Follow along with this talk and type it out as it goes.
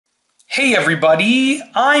Hey everybody,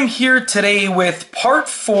 I'm here today with part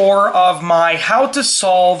 4 of my How to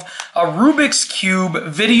Solve a Rubik's Cube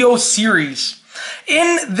video series.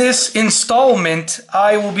 In this installment,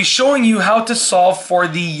 I will be showing you how to solve for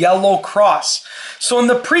the yellow cross. So in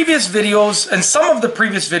the previous videos, and some of the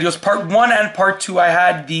previous videos, part 1 and part 2, I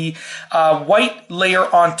had the white layer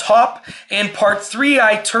on top. In part 3,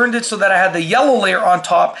 I turned it so that I had the yellow layer on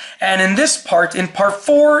top. And in this part, in part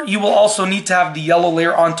 4, you will also need to have the yellow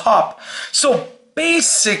layer on top. So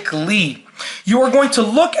basically, you are going to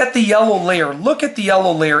look at the yellow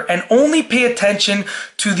layer, and only pay attention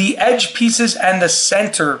to the edge pieces and the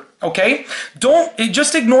center, okay? Don't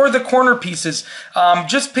just ignore the corner pieces.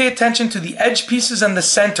 Just pay attention to the edge pieces and the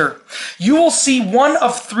center. You will see one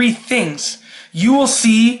of three things. You will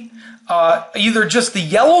see either just the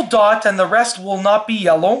yellow dot and the rest will not be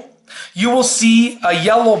yellow. You will see a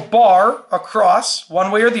yellow bar across, one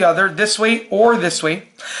way or the other, this way or this way.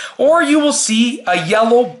 Or you will see a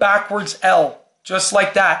yellow backwards L, just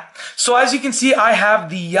like that. So as you can see, I have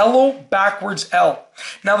the yellow backwards L.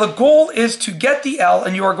 Now the goal is to get the L,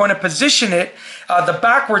 and you are going to position it, the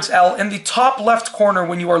backwards L, in the top left corner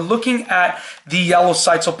when you are looking at the yellow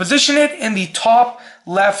side. So position it in the top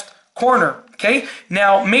left corner. Okay,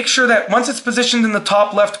 now make sure that once it's positioned in the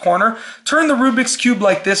top left corner, turn the Rubik's Cube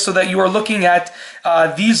like this so that you are looking at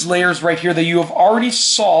these layers right here that you have already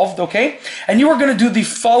solved, okay? And you are going to do the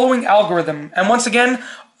following algorithm. And once again,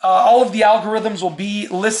 all of the algorithms will be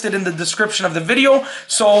listed in the description of the video.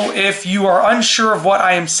 So if you are unsure of what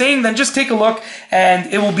I am saying, then just take a look and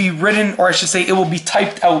it will be written, or I should say it will be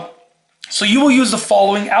typed out. So you will use the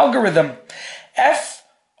following algorithm.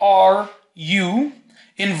 FRU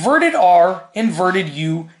inverted R, inverted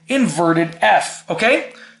U, inverted F,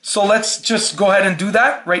 okay? So let's just go ahead and do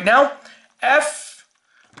that right now. F,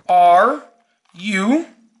 R, U,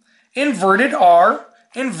 inverted R,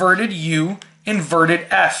 inverted U, inverted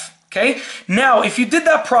F, okay? Now, if you did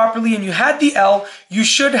that properly and you had the L, you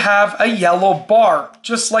should have a yellow bar,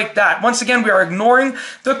 just like that. Once again, we are ignoring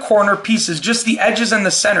the corner pieces, just the edges and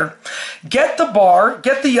the center. Get the bar,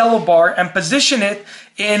 get the yellow bar, and position it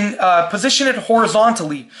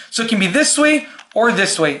horizontally. So it can be this way or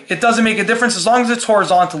this way. It doesn't make a difference as long as it's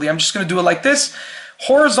horizontally. I'm just going to do it like this.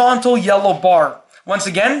 Horizontal yellow bar. Once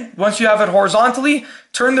again, once you have it horizontally,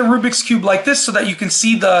 turn the Rubik's Cube like this so that you can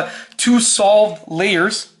see the two solved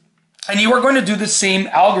layers. And you are going to do the same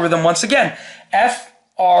algorithm once again. F,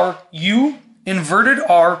 R, U, inverted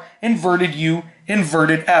R, inverted U,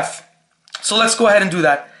 inverted F. So let's go ahead and do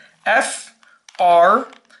that. F, R,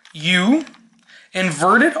 U,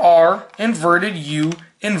 inverted R, inverted U,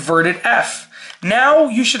 inverted F. Now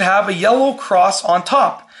you should have a yellow cross on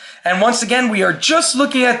top. And once again, we are just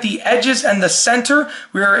looking at the edges and the center.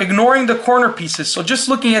 We are ignoring the corner pieces. So just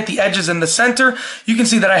looking at the edges and the center, you can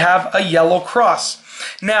see that I have a yellow cross.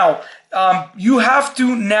 Now, you have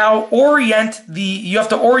to orient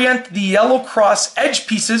the yellow cross edge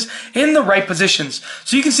pieces in the right positions.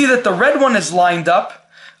 So you can see that the red one is lined up.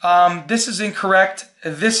 This is incorrect.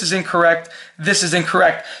 This is incorrect. This is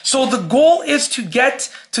incorrect. So the goal is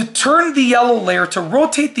to turn the yellow layer, to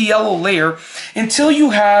rotate the yellow layer until you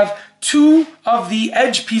have two of the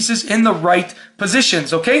edge pieces in the right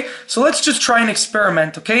positions, okay? So let's just try and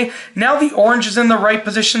experiment, okay? Now the orange is in the right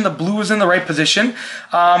position, the blue is in the right position,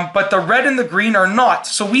 but the red and the green are not.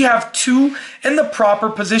 So we have two in the proper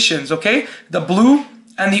positions, okay? The blue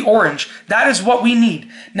and the orange. That is what we need.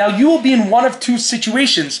 Now you will be in one of two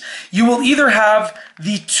situations. You will either have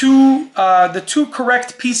the two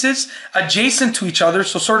correct pieces adjacent to each other,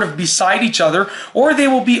 so sort of beside each other, or they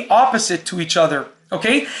will be opposite to each other.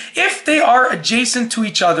 Okay? If they are adjacent to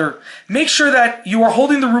each other, make sure that you are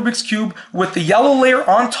holding the Rubik's Cube with the yellow layer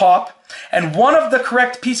on top, and one of the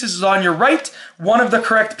correct pieces is on your right, one of the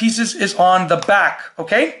correct pieces is on the back,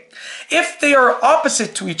 okay? If they are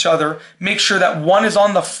opposite to each other, make sure that one is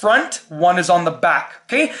on the front, one is on the back,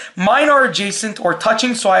 okay? Mine are adjacent or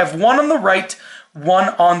touching, so I have one on the right,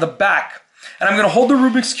 one on the back. And I'm going to hold the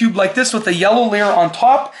Rubik's Cube like this with the yellow layer on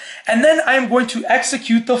top, and then I am going to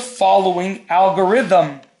execute the following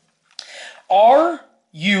algorithm. R,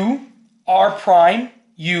 U, R prime,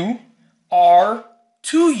 U, R,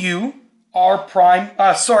 2U, R prime,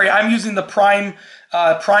 sorry, I'm using the prime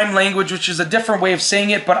language, which is a different way of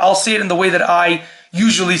saying it, but I'll say it in the way that I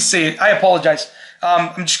usually say it. I apologize.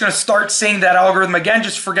 I'm just going to start saying that algorithm again,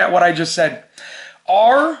 just forget what I just said.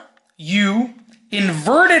 R, U,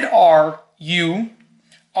 inverted R, U,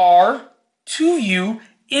 R, 2U,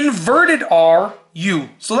 inverted R, U.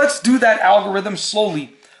 So let's do that algorithm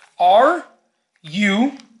slowly. R,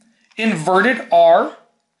 U, inverted R,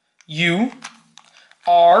 U,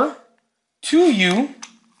 R, 2U,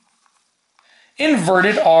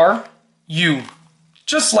 inverted R, U.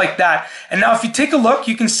 Just like that. And now if you take a look,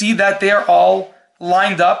 you can see that they are all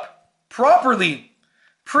lined up properly.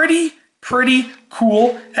 Pretty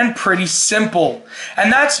cool and pretty simple.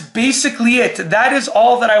 And that's basically it. That is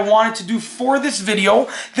all that I wanted to do for this video.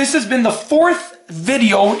 This has been the 4th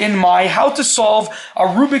video in my how to solve a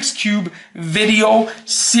Rubik's Cube video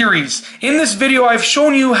series. In this video, I've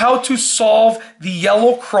shown you how to solve the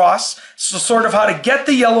yellow cross, so sort of how to get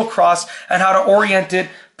the yellow cross and how to orient it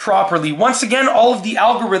properly. Once again, all of the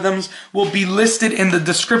algorithms will be listed in the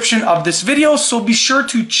description of this video, so be sure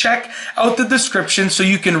to check out the description so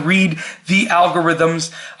you can read the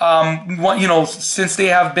algorithms, since they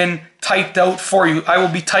have been typed out for you. I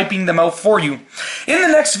will be typing them out for you. In the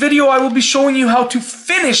next video, I will be showing you how to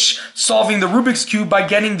finish solving the Rubik's Cube by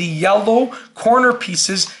getting the yellow corner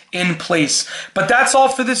pieces in place. But that's all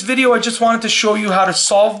for this video. I just wanted to show you how to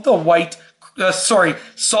solve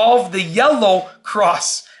solve the yellow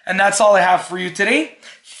cross. And that's all I have for you today.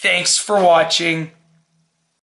 Thanks for watching.